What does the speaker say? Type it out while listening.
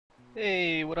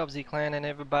Hey, what up Z-Clan and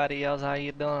everybody else, how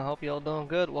you doing? Hope you all doing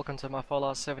good. Welcome to my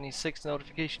Fallout 76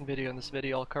 notification video. In this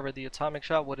video I'll cover the atomic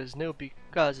shop, what is new,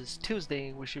 because it's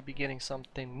Tuesday, we should be getting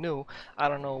something new. I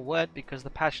don't know what, because the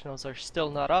patch notes are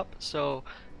still not up, so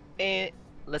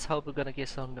let's hope we're gonna get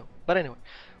something new. But anyway,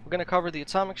 we're gonna cover the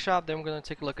atomic shop, then we're gonna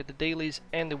take a look at the dailies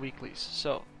and the weeklies.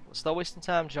 So, let's not wasting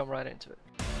time, jump right into it.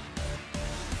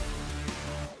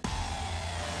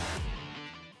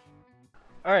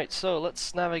 Alright, so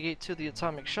let's navigate to the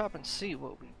atomic shop and see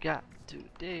what we got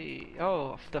today.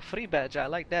 Oh, the free badge, I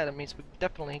like that. It means we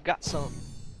definitely got some.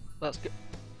 Let's go.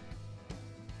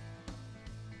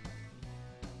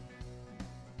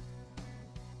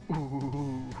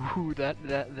 Ooh, that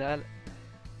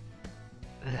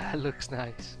looks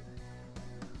nice.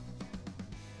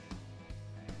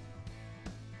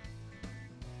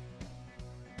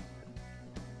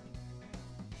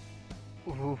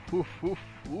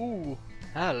 Ooh.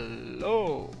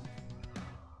 Hello.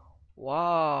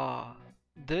 Wow.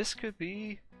 This could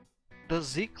be the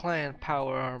Z-Clan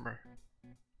power armor.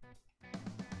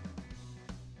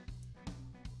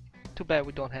 Too bad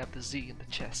we don't have the Z in the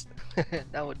chest.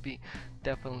 That would be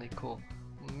definitely cool.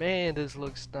 Man, this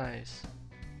looks nice.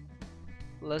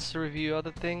 Let's review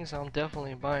other things. I'm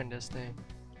definitely buying this thing.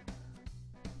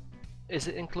 Is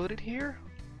it included here?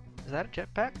 Is that a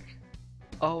jetpack?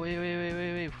 Oh,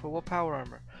 wait. For what power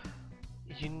armor?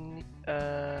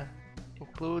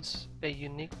 Includes a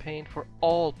unique paint for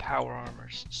all power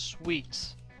armors.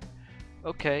 Sweet.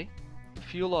 Okay.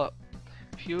 Fuel up.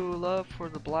 Fuel up for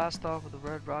the blast off of the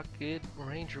Red Rocket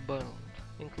Ranger bundle.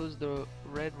 Includes the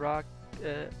Red Rocket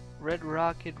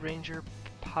Ranger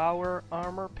power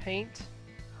armor paint.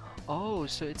 Oh,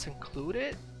 so it's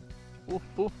included?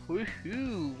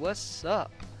 Ooh, what's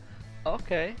up?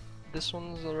 Okay. This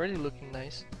one's already looking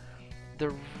nice.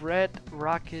 The Red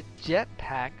Rocket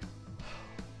Jetpack.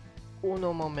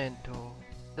 Uno momento.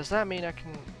 Does that mean I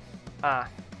can... Ah,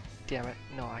 damn it.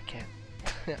 No, I can't.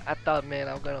 I thought, man,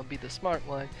 I'm gonna be the smart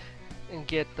one and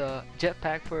get the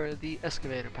jetpack for the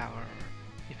excavator power armor.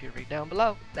 If you read down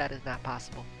below, that is not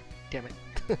possible. Damn it.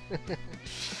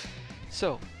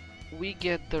 So, we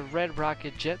get the Red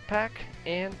Rocket Jetpack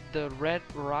and the Red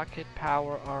Rocket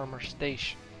Power Armor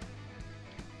Station.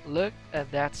 Look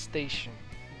at that station.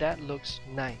 That looks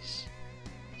nice.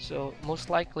 So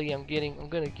most likely I'm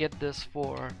gonna get this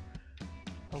for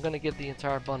I'm gonna get the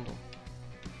entire bundle.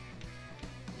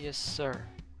 Yes sir.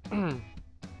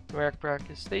 Red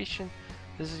Rocket Station.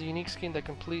 This is a unique skin that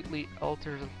completely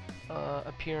alters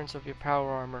appearance of your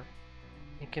power armor.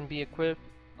 It can be equipped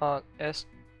on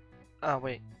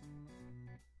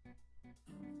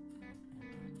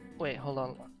wait, hold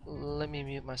on. Let me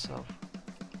mute myself.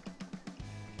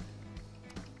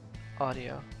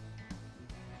 Audio.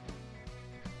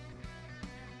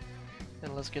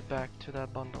 And let's get back to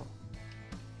that bundle.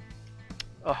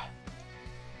 The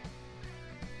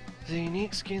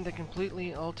unique skin that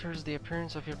completely alters the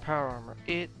appearance of your power armor.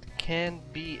 It can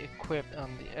be equipped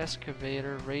on the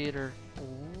excavator raider.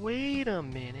 Wait a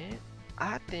minute.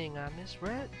 I think I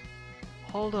misread.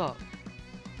 Hold up.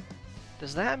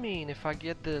 Does that mean if I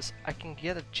get this, I can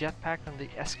get a jetpack on the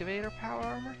excavator power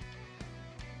armor?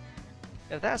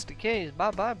 If that's the case,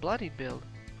 bye-bye bloody build,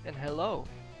 and hello,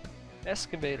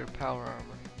 excavator power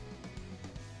armor.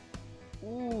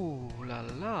 Ooh la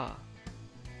la.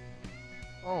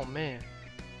 Oh man.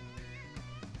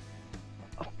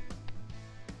 Oh.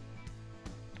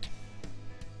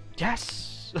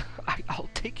 Yes! I'll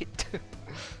take it.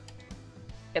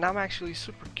 And I'm actually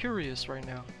super curious right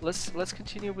now. Let's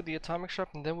continue with the atomic shop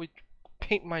and then we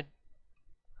paint my...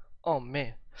 Oh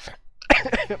man.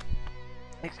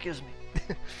 Excuse me.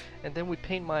 And then we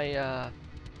paint my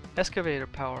excavator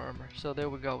power armor. So there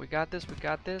we go. We got this.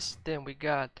 Then we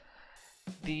got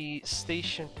the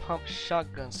station pump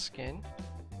shotgun skin.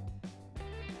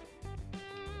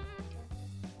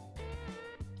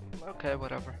 Okay,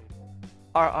 whatever.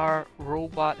 RR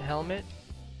robot helmet.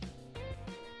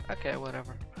 Okay,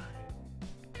 whatever.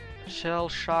 Shell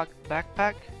shock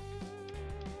backpack.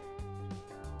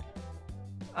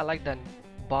 I like that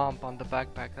bump on the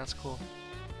backpack. That's cool.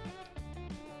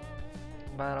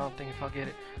 But I don't think if I'll get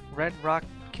it. Red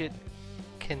Rocket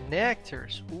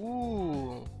connectors.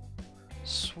 Ooh,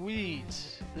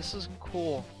 sweet. This is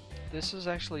cool. This is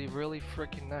actually really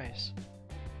freaking nice.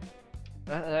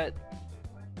 That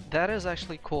is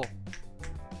actually cool.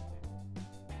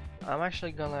 I'm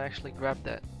actually gonna grab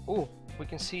that. Ooh, we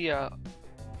can see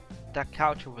that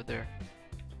couch over there.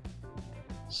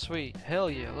 Sweet. Hell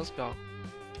yeah, let's go.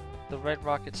 The Red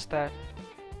Rocket stash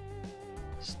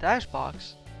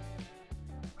box.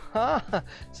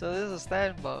 So this is a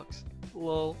stash box.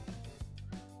 Lol.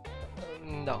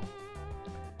 No.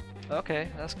 Okay,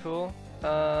 that's cool.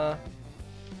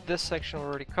 This section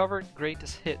already covered.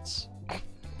 Greatest hits.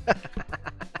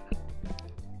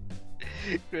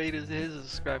 Greatest hits is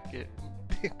scrap kit.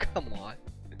 Come on.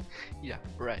 Yeah,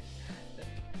 right.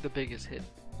 The biggest hit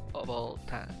of all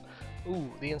time.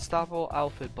 Ooh, the Unstoppable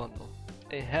Outfit Bundle.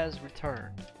 It has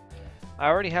returned. I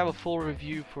already have a full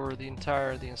review for the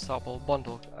Unstoppable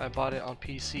Bundle. I bought it on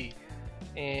PC.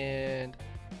 And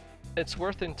it's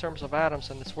worth it in terms of items,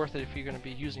 and it's worth it if you're going to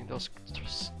be using those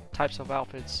types of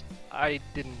outfits. I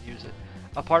didn't use it.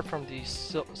 Apart from the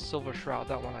Silver Shroud,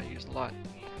 that one I used a lot.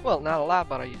 Well, not a lot,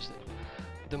 but I used it.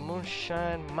 The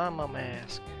Moonshine Mama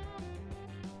Mask.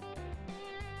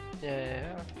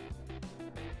 Yeah.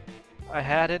 I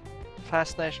had it.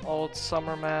 Fast Nash Old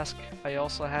Summer Mask. I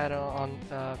also had it on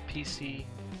PC.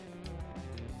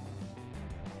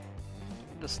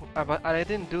 But I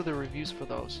didn't do the reviews for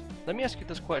those. Let me ask you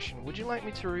this question. Would you like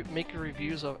me to make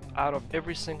reviews out of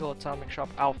every single Atomic Shop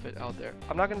outfit out there?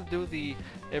 I'm not going to do the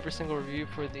every single review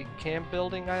for the camp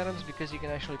building items because you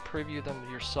can actually preview them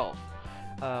yourself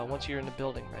once you're in the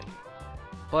building menu.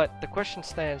 But the question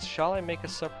stands, shall I make a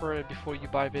separate before you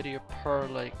buy video per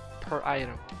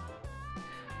item?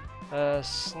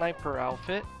 Sniper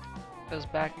outfit is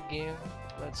back again.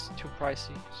 That's too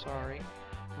pricey, sorry.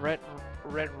 Red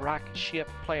rocket ship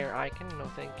player icon, no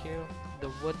thank you. The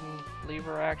wooden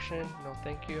lever action, no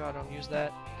thank you, I don't use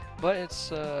that. But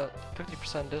it's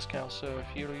 50% discount, so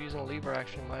if you're using a lever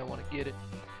action, you might want to get it.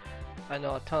 I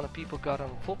know a ton of people got it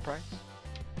on full price.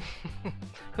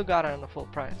 Who got it on the full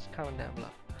price? Comment down below.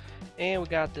 And we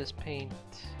got this paint,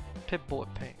 Pip-Boy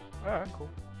paint. Alright, cool.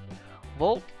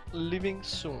 Volt Living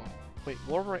Soon. Wait,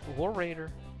 War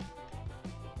Raider.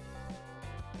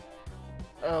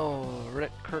 Oh,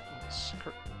 red curtains.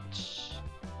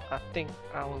 I think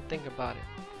I will think about it.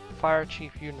 Fire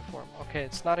Chief uniform. Okay,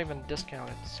 it's not even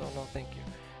discounted, so no thank you.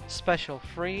 Special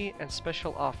free and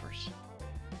special offers.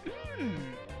 Ooh.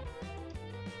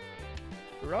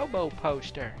 Robo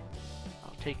poster.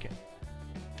 I'll take it.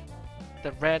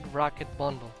 The Red Rocket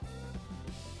Bundle.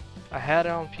 I had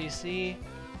it on PC,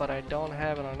 but I don't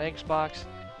have it on Xbox.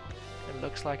 It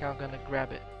looks like I'm gonna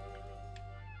grab it.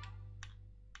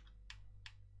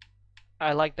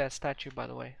 I like that statue, by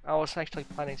the way. I was actually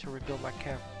planning to rebuild my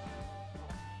camp.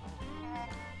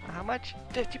 How much?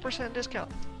 50%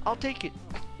 discount. I'll take it.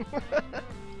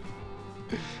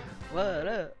 What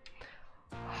up?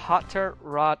 Hotter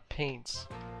Rod paints.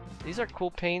 These are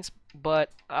cool paints, but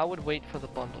I would wait for the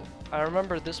bundle. I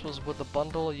remember this was with the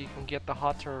bundle. You can get the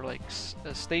hotter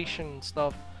station and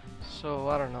stuff. So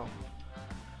I don't know.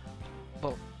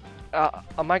 But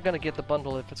am I gonna get the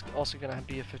bundle if it's also gonna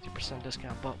be a 50%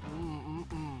 discount? But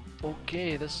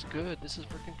okay, this is good. This is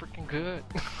freaking good.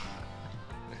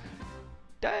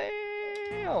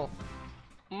 Damn.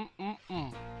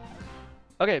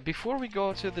 Okay, before we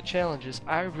go to the challenges,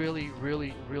 I really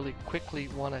quickly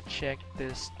want to check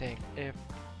this thing.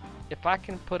 If I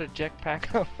can put a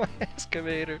jetpack on my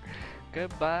excavator,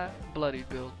 goodbye bloody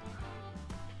build.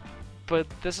 But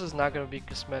this is not gonna be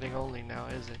cosmetic only now,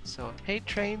 is it? So hate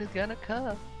train is gonna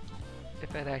come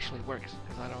if it actually works,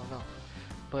 because I don't know.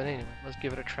 But anyway, let's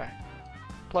give it a try.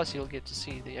 Plus, you'll get to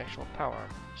see the actual power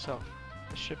armor. So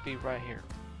it should be right here.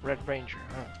 Red Ranger.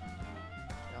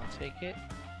 I'll take it.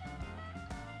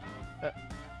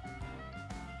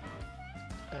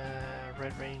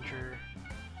 Red Ranger.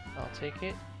 I'll take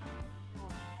it.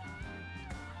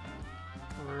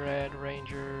 Red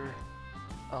Ranger.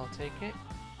 I'll take it.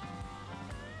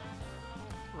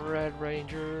 Red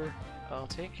Ranger. I'll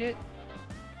take it.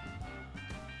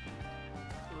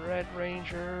 Red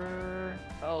Ranger.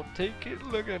 I'll take it.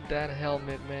 Look at that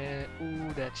helmet, man.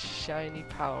 Ooh, that shiny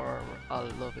power armor. I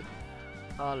love it.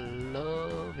 I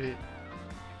love it.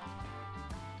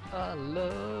 I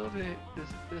love it.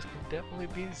 This can definitely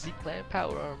be Z-Clan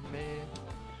power armor, man.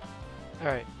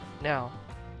 Alright, now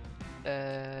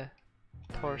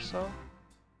torso,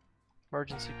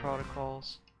 emergency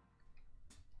protocols.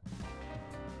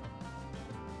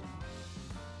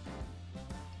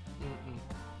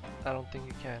 I don't think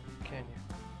you can you?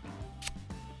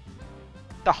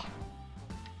 Ah.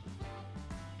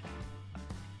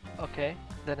 Okay,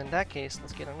 then in that case,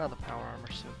 let's get another power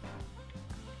armor suit.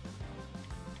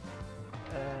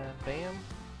 Bam.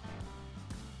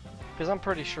 Because I'm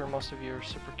pretty sure most of you are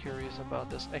super curious about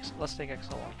this. Let's take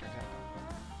XL after now.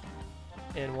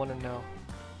 And want to know.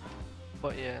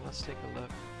 But yeah, let's take a look.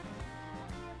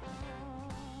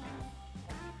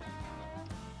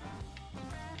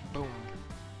 Boom.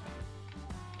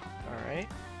 Alright.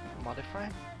 Modify.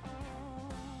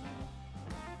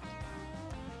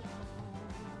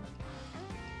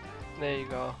 There you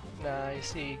go. Nah, you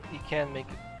see, you can make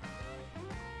it.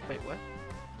 Wait, what?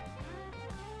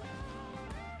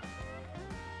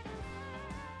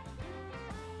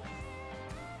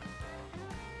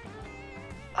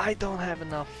 I don't have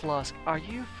enough flusk. Are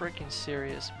you freaking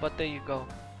serious? But there you go.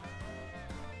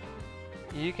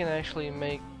 You can actually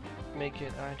make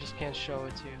it. I just can't show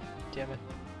it to you. Damn it.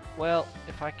 Well,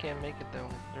 if I can't make it, then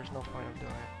there's no point of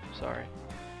doing it. Sorry.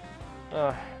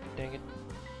 Dang it.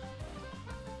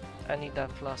 I need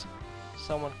that flask.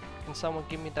 Can someone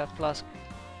give me that flask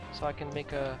so I can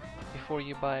make a before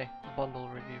you buy bundle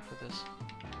review for this.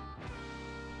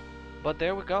 But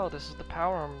there we go. This is the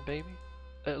power armor, baby.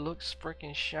 It looks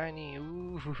freaking shiny.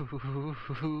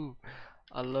 Ooh,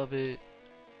 I love it.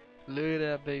 Look at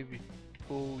that, baby.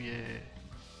 Oh yeah.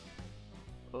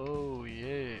 Oh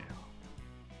yeah.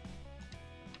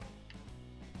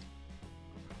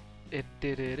 It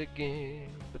did it again.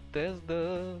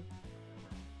 Bethesda.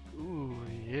 Ooh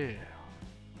yeah.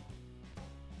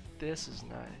 This is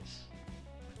nice.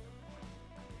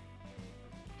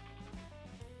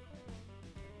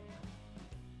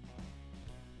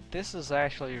 This is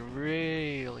actually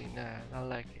really nice. I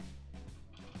like it.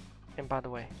 And by the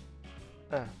way,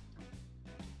 let's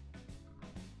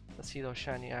see those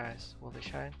shiny eyes. Will they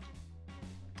shine?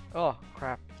 Oh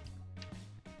crap.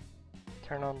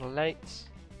 Turn on the lights.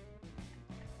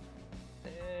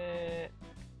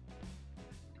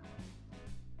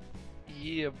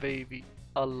 Yeah, baby.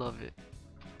 I love it.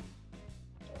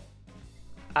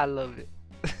 I love it.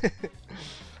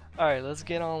 Alright, let's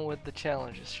get on with the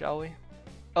challenges, shall we?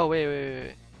 Oh,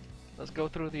 wait. Let's go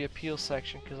through the appeal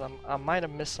section because I might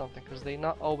have missed something because they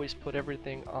not always put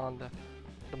everything on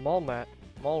the mall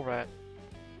rat.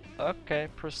 Okay,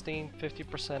 pristine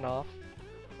 50% off.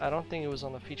 I don't think it was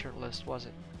on the featured list, was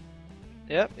it?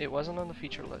 Yep, it wasn't on the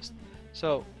featured list.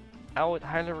 So, I would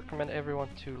highly recommend everyone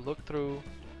to look through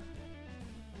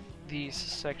these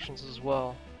sections as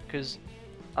well because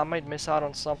I might miss out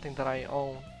on something that I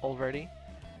own already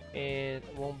and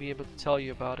won't be able to tell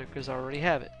you about it because I already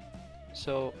have it.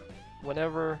 So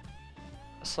whenever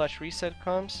a /reset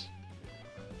comes,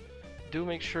 do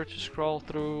make sure to scroll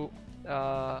through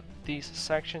these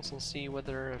sections and see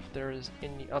whether if there is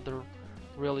any other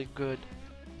really good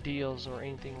deals or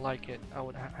anything like it. I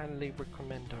would highly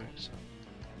recommend doing so.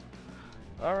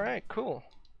 Alright, cool.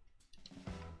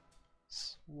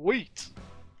 Sweet!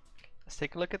 Let's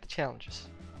take a look at the challenges.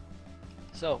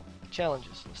 So,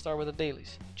 challenges. Let's start with the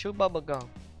dailies. Chew bubblegum,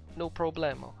 no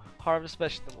problemo. Harvest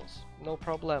vegetables, no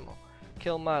problemo.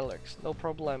 Kill Milex, no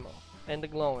problemo. And the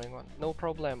glowing one, no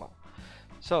problemo.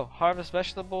 So, harvest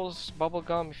vegetables,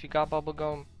 bubblegum if you got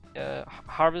bubblegum.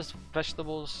 Harvest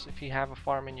vegetables if you have a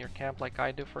farm in your camp like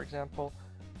I do, for example.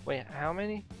 Wait, how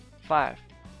many? 5.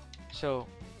 So,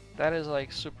 that is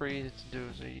like super easy to do.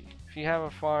 So, if you have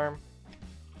a farm,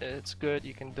 it's good.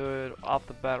 You can do it off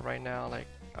the bat right now, like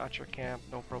at your camp,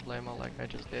 no problemo, like I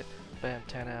just did. Bam,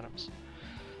 10 atoms.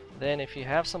 Then if you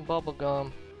have some bubble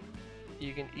gum,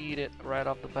 you can eat it right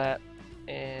off the bat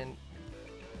and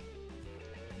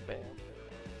bam,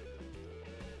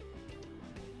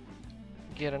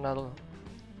 get another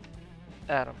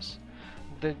atoms.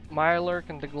 The Mirelurk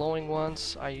and the glowing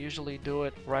ones, I usually do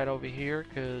it right over here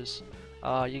because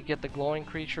you get the glowing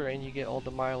creature and you get all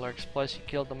the Mirelurks. Plus you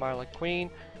kill the Mirelurk Queen.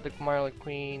 The Mirelurk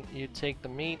Queen, you take the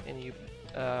meat and you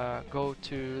go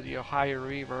to the Ohio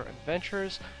River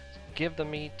Adventures, give the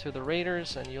meat to the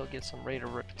raiders and you'll get some raider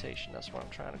reputation. That's what I'm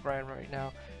trying to grind right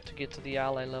now to get to the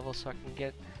ally level so I can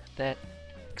get that,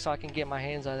 so I can get my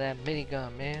hands on that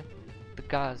minigun, man. The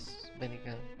God's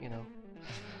minigun, you know.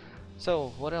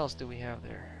 So what else do we have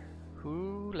there?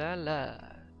 Ooh la la.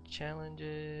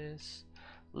 Challenges.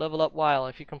 Level up while.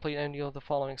 If you complete any of the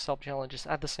following sub-challenges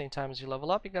at the same time as you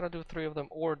level up, you gotta do 3 of them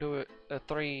or do it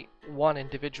one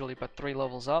individually but 3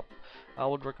 levels up. I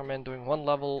would recommend doing 1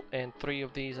 level and 3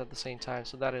 of these at the same time.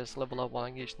 So that is level up while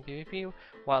engaged in PvP,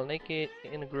 while naked,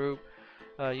 in a group,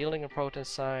 yielding a protein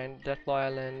sign, Deathblow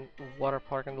Island, Water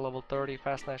Park on level 30,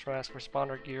 Fast Nash Mask,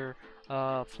 Responder Gear,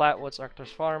 Flatwoods,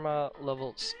 Arcturus Pharma,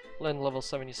 level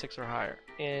 76 or higher.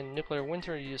 In Nuclear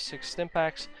Winter, you use 6 stim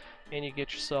packs and you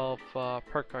get yourself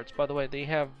perk cards. By the way, they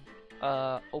have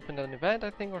opened an event, I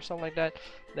think, or something like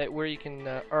that, where you can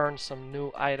earn some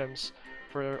new items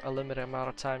for a limited amount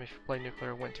of time if you play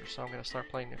Nuclear Winter. So I'm gonna start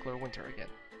playing Nuclear Winter again.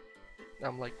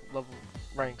 I'm like level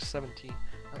rank 17.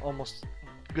 I'm almost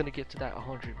gonna get to that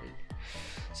 100 maybe.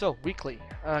 So weekly,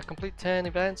 complete 10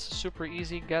 events, super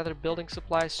easy. Gather building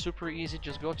supplies, super easy.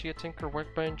 Just go to your Tinker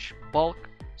Workbench, bulk,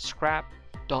 scrap,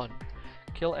 done.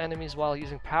 Kill enemies while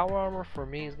using power armor, for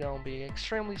me is gonna be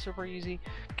extremely super easy.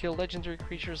 Kill legendary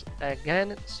creatures,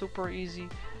 again super easy.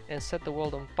 and set the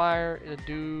world on fire.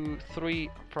 Do 3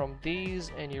 from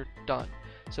these and you're done.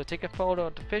 So take a photo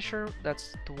of the fissure,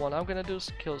 that's the one I'm gonna do.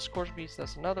 Kill scorch beasts,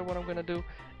 that's another one I'm gonna do.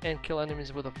 And kill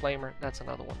enemies with a flamer, that's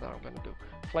another one that I'm gonna do.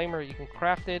 Flamer, you can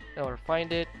craft it or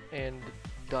find it and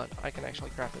done. I can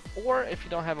actually craft it. Or if you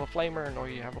don't have a flamer or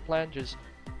you have a plan, just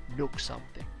nuke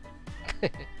something.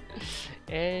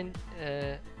 And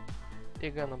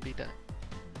you're gonna be done.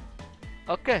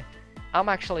 Okay, I'm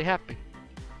actually happy.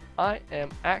 I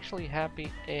am actually happy,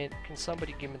 and can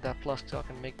somebody give me that plus so I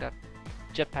can make that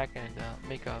jetpack and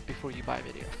make a before you buy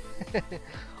video.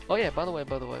 Oh yeah, by the way,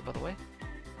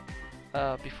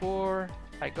 before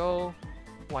I go,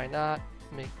 why not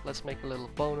let's make a little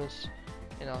bonus,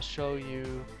 and I'll show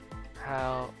you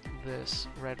how this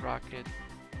red rocket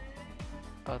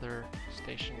other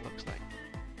station looks like.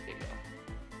 There you go.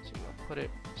 So we're gonna put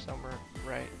it somewhere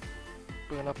right.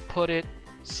 We're gonna put it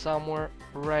somewhere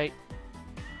right.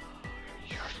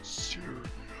 You're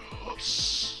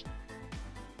serious?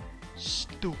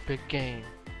 Stupid game.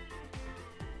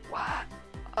 What?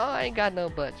 Oh, I ain't got no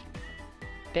budget.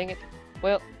 Dang it.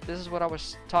 Well, this is what I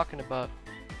was talking about.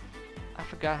 I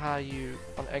forgot how you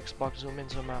on Xbox zoom in,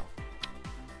 zoom out.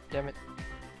 Damn it.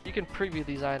 You can preview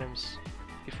these items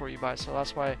before you buy, so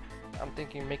that's why I'm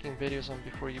thinking making videos on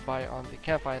before you buy on the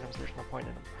camp items. There's no point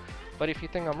in them. But if you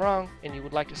think I'm wrong and you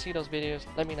would like to see those videos,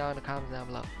 let me know in the comments down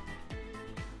below.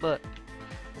 But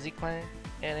Z-Clan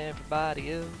and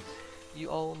everybody else, you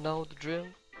all know the drill.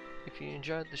 If you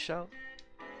enjoyed the show,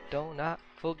 do not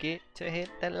forget to hit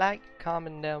that like,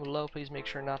 comment down below. Please make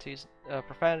sure not to use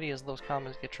profanity, as those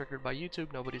comments get triggered by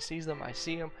YouTube. Nobody sees them. I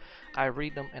see them, I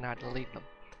read them, and I delete them.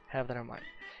 Have that in mind.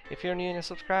 If you're new and you're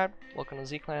subscribed, welcome to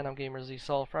Z-Clan. I'm Gamer Z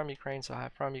Soul from Ukraine, so hi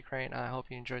from Ukraine. I hope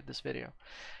you enjoyed this video.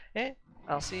 And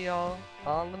I'll see y'all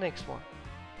on the next one.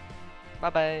 Bye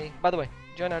bye. By the way,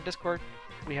 join our Discord.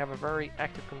 We have a very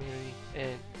active community,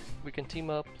 and we can team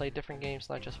up, play different games,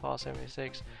 not just Fallout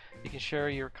 76. You can share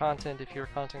your content if you're a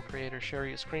content creator, share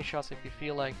your screenshots if you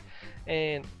feel like,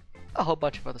 and a whole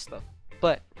bunch of other stuff.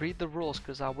 But read the rules,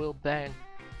 because I will ban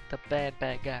the bad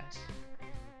guys.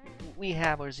 We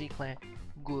have our Z-Clan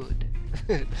good.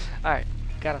 Alright,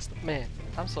 gotta stop. Man,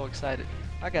 I'm so excited.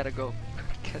 I gotta go.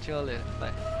 Catch y'all later.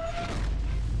 Bye.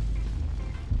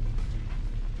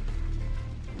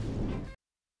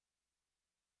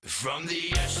 From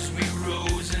the ashes we rose.